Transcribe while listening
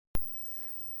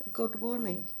Good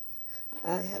morning.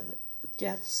 I have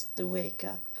just to wake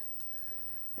up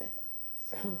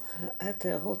at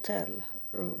the hotel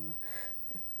room,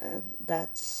 and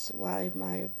that's why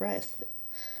my breath,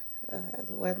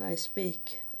 when I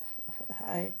speak,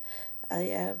 I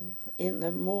am in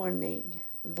the morning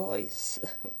voice.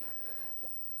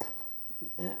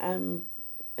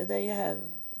 They have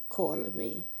called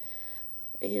me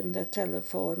in the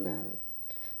telephone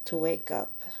to wake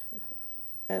up,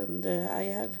 and I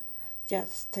have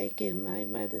just taken my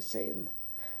medicine.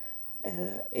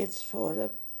 It's for the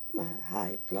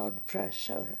high blood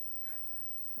pressure.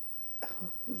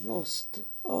 Most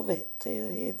of it,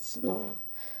 it's no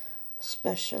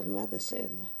special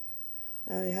medicine.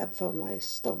 I have for my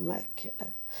stomach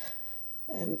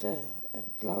and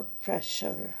blood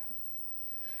pressure.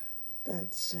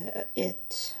 That's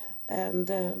it.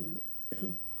 And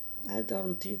I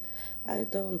don't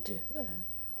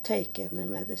take any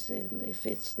medicine if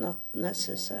it's not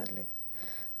necessary.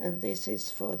 And this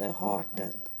is for the heart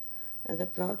and the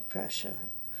blood pressure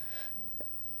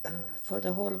for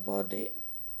the whole body.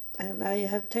 And I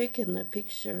have taken a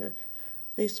picture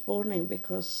this morning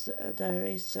because there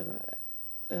is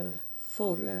a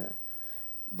full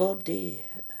body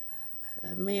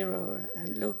mirror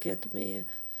and look at me,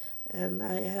 and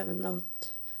I have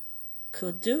not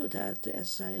could do that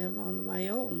as I am on my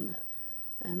own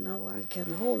and no one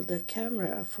can hold the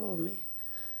camera for me.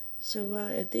 So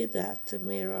I did that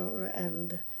mirror,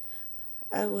 and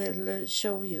I will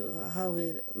show you how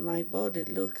my body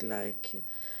look like.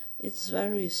 It's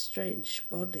very strange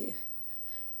body,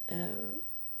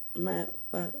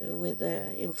 with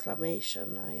the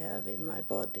inflammation I have in my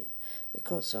body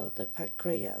because of the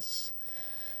pancreas.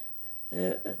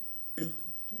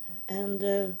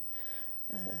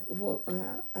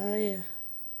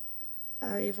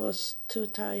 I was too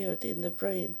tired in the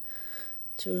brain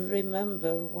to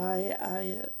remember why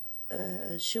I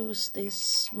choose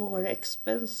this more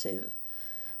expensive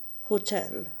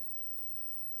hotel.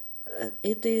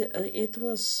 It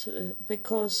was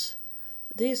because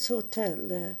this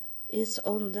hotel is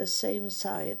on the same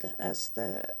side as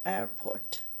the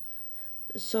airport,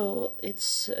 so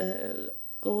it's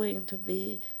going to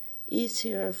be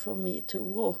easier for me to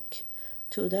walk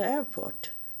to the airport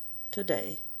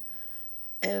today,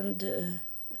 and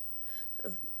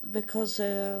because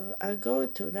I go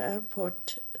to the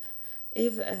airport,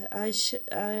 if I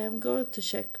am going to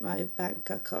check my bank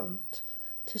account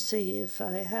to see if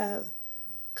I have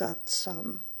got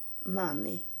some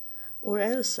money, or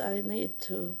else I need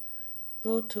to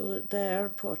go to the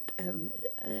airport and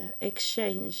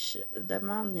exchange the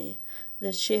money,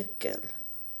 the shekel,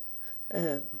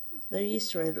 the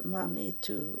Israel money,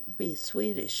 to be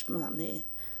Swedish money,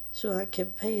 so I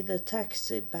can pay the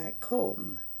taxi back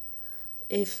home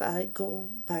if I go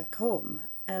back home.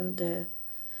 And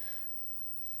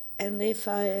if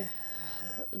I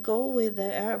go with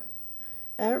the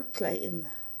airplane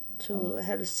to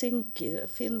Helsinki,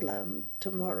 Finland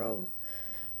tomorrow,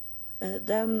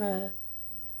 then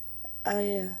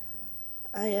I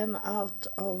am out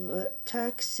of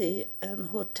taxi and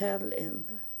hotel in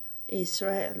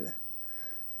Israel.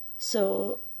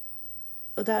 So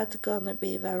that's gonna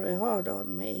be very hard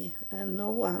on me, and no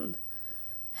one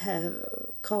have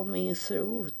coming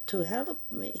through to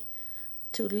help me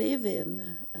to live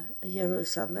in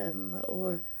Jerusalem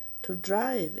or to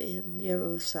drive in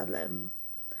Jerusalem.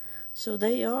 So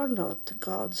they are not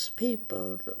God's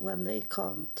people when they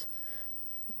can't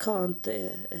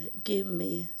give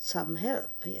me some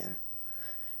help here.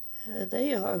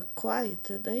 They are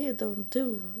quiet. They don't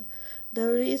do.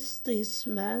 There is this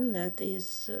man that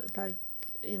is like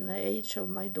in the age of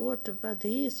my daughter, but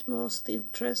he is most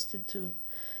interested to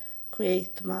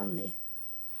create money.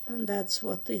 And that's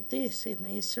what it is in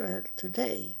Israel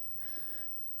today.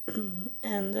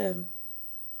 And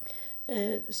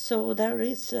so there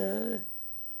is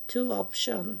two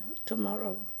options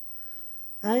tomorrow.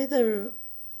 Either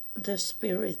the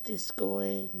Spirit is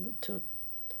going to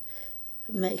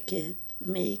make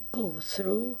me go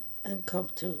through and come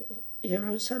to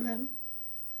Jerusalem.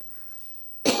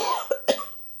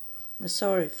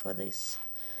 Sorry for this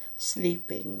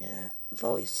sleeping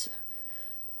voice.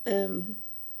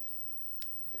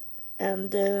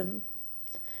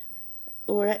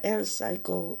 Or else I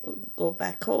go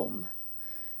back home.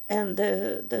 And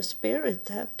the Spirit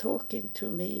have talking to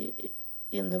me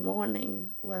in the morning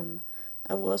when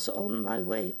I was on my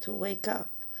way to wake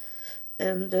up,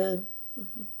 and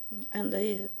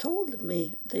they told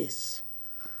me this.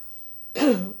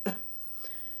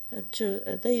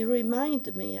 They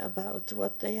remind me about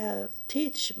what they have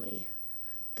teach me,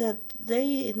 that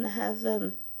they in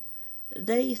heaven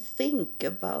they think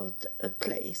about a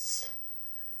place,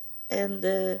 and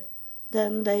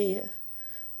then they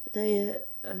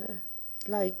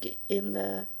like in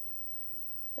the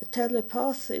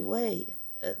telepathy way,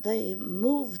 they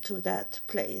move to that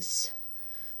place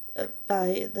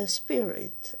by the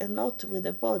spirit and not with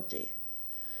the body.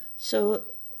 So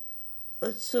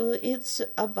it's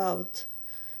about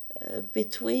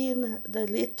between the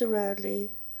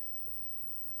literally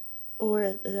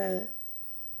or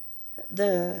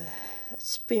the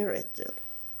spiritual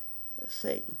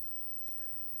thing.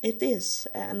 It is,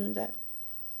 and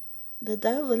the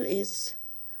devil is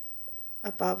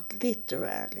about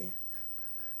literally.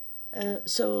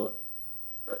 So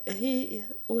he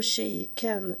or she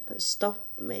can stop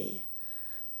me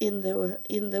in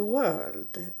the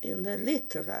world, in the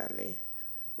literally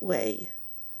way,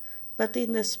 but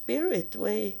in the spirit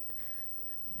way,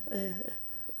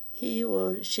 he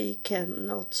or she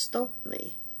cannot stop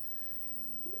me.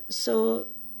 So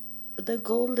the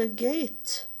Golden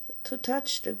Gate, to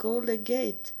touch the Golden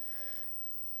Gate,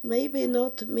 maybe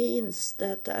not means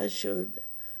that I should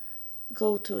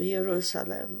go to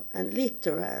Jerusalem and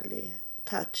literally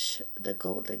touch the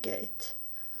Golden Gate.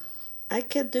 I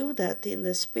can do that in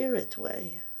the spirit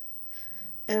way,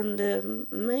 and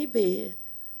maybe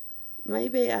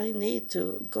I need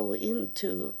to go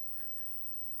into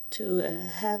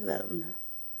heaven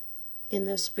in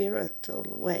a spiritual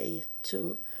way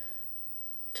to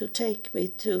take me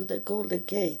to the Golden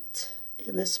Gate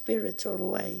in a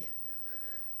spiritual way,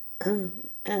 and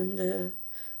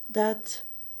that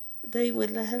they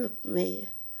will help me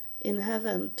in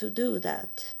heaven to do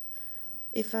that.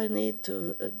 If I need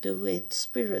to do it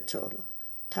spiritual,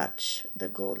 touch the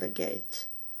Golden Gate,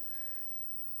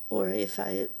 or if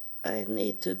I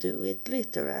need to do it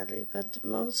literally, but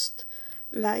most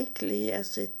likely,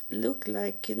 as it look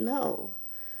like now,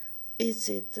 is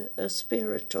it a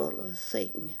spiritual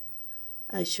thing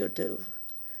I should do.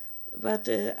 But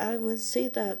I will see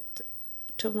that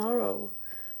tomorrow,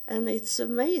 and it's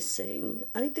amazing.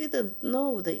 I didn't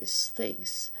know these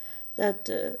things, that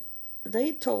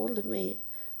they told me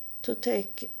to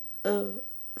take a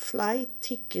flight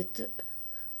ticket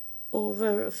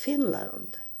over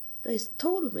Finland. They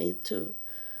told me to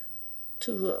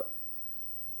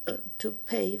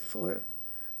pay for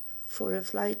a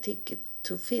flight ticket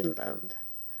to Finland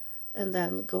and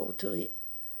then go to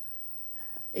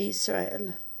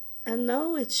Israel. And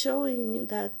now it's showing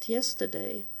that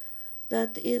yesterday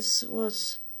that it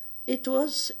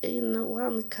was in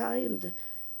one kind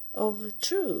of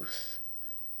truth,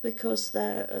 because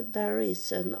there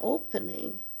is an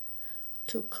opening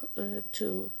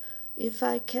to if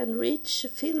I can reach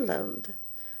Finland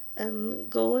and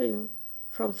going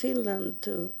from Finland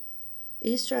to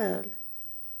Israel,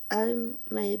 I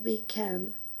maybe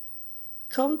can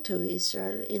come to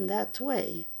Israel in that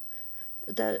way.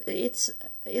 That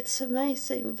it's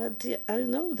amazing, but I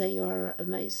know they are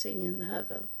amazing in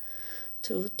heaven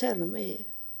to tell me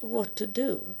what to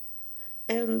do.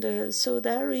 And so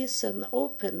there is an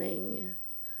opening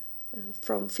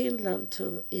from Finland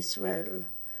to Israel.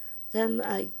 Then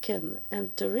I can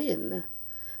enter in,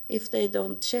 if they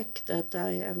don't check that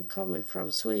I am coming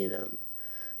from Sweden,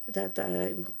 that I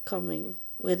am coming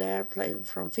with airplane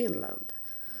from Finland,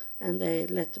 and they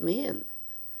let me in.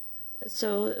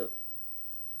 So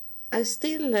I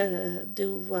still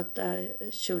do what I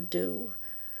should do,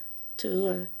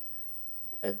 to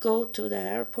go to the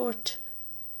airport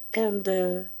and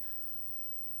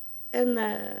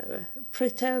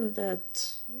pretend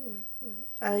that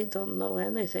I don't know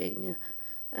anything.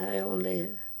 I only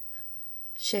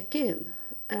check in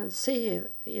and see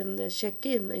in the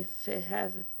check-in if I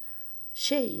have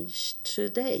changed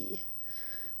today.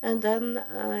 And then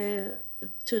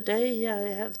today I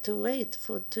have to wait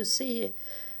to see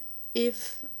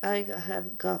if I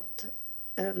have got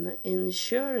an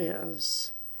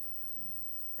insurance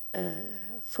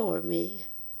for me.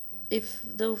 If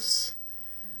those,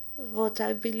 what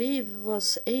I believe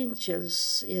was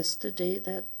angels yesterday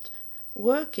that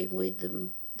working with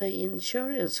them, the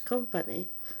insurance company,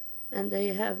 and they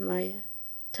have my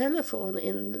telephone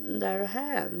in their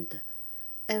hand,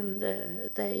 and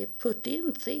they put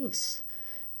in things.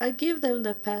 I give them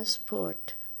the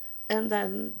passport and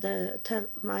then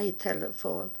my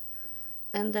telephone,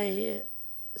 and they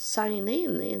sign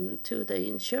into the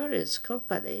insurance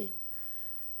company.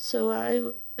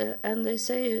 So and they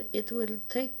say it will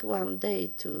take 1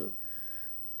 day to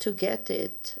get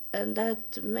it, and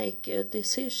that make a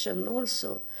decision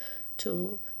also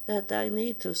that I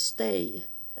need to stay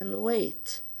and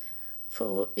wait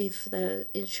for if the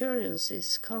insurance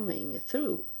is coming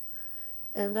through,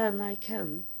 and then I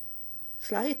can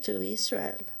fly to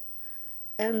Israel.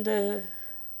 And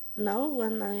now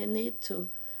when I need to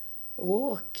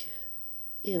walk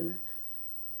in,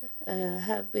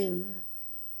 have been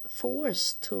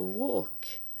forced to walk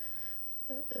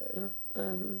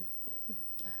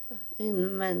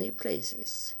in many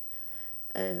places.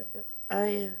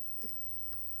 I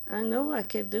know I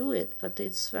can do it, but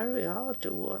it's very hard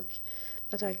to walk,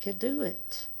 but I can do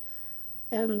it.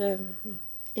 And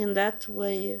in that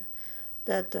way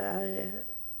that I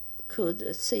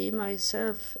could see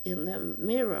myself in the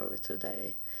mirror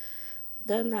today,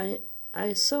 then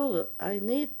I saw I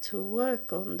need to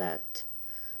work on that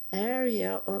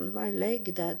area on my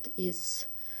leg that is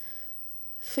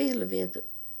filled with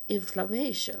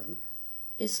inflammation.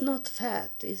 It's not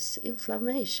fat, it's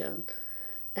inflammation,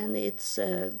 and it's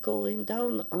going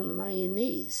down on my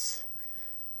knees.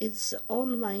 It's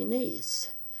on my knees,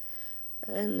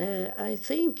 and I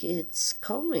think it's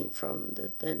coming from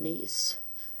the knees.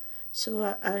 So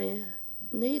I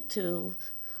need to,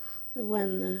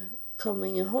 when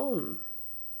coming home,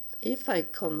 if I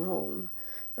come home,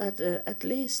 but at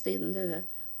least in the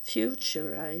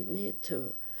future I need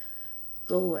to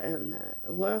go and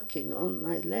working on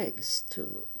my legs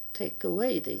to take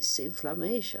away this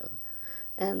inflammation,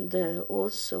 and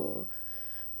also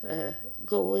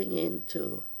going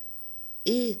into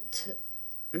eat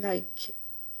like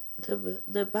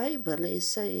the Bible is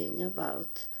saying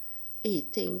about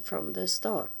eating from the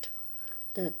start,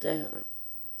 that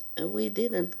we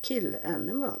didn't kill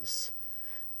animals.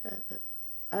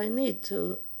 I need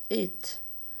to eat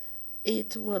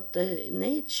what the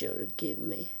nature give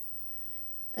me,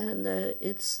 and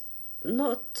it's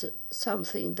not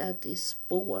something that is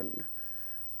born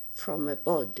from a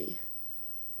body,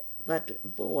 but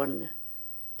born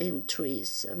in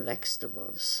trees and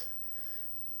vegetables,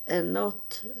 and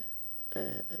not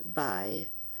by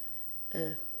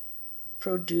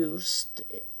produced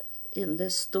in the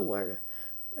store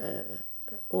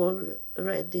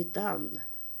already done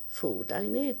food. I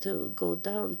need to go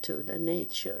down to the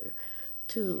nature,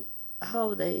 to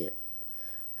how they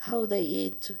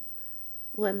eat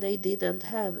when they didn't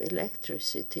have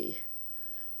electricity.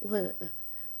 Well,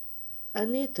 I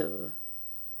need to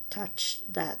touch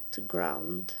that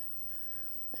ground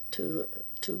to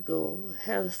go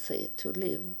healthy, to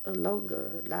live a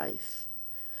longer life.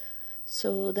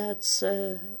 So that's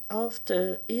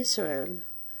after Israel,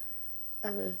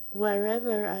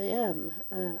 wherever I am,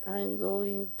 I'm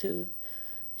going to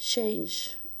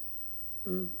change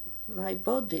my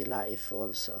body life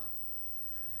also.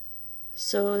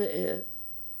 So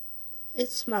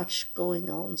it's much going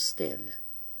on still.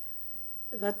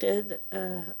 But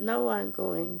now I'm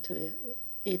going to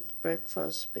eat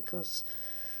breakfast because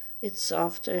it's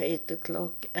after 8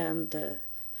 o'clock and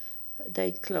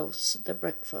they close the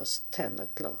breakfast 10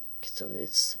 o'clock. So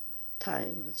it's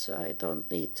time, so I don't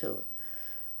need to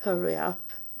hurry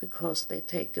up because they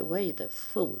take away the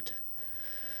food.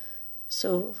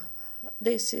 So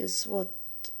this is what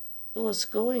was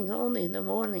going on in the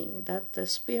morning, that the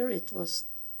Spirit was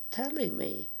telling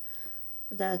me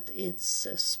that it's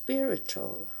a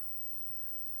spiritual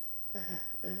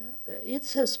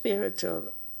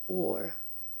war,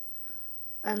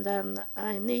 and then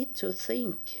I need to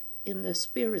think in the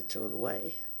spiritual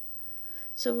way.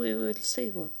 So we will see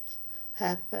what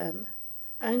happens.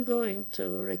 I'm going to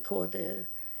record it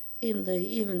in the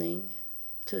evening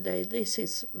today. This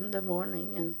is in the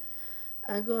morning, and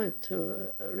I'm going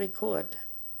to record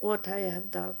what I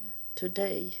have done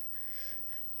today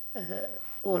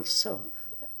also.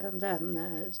 And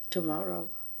then tomorrow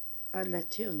I'll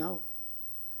let you know.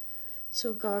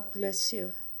 So God bless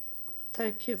you.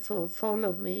 Thank you for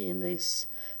following me in this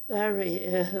very,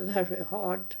 very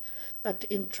hard but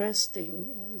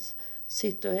interesting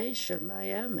situation I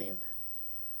am in.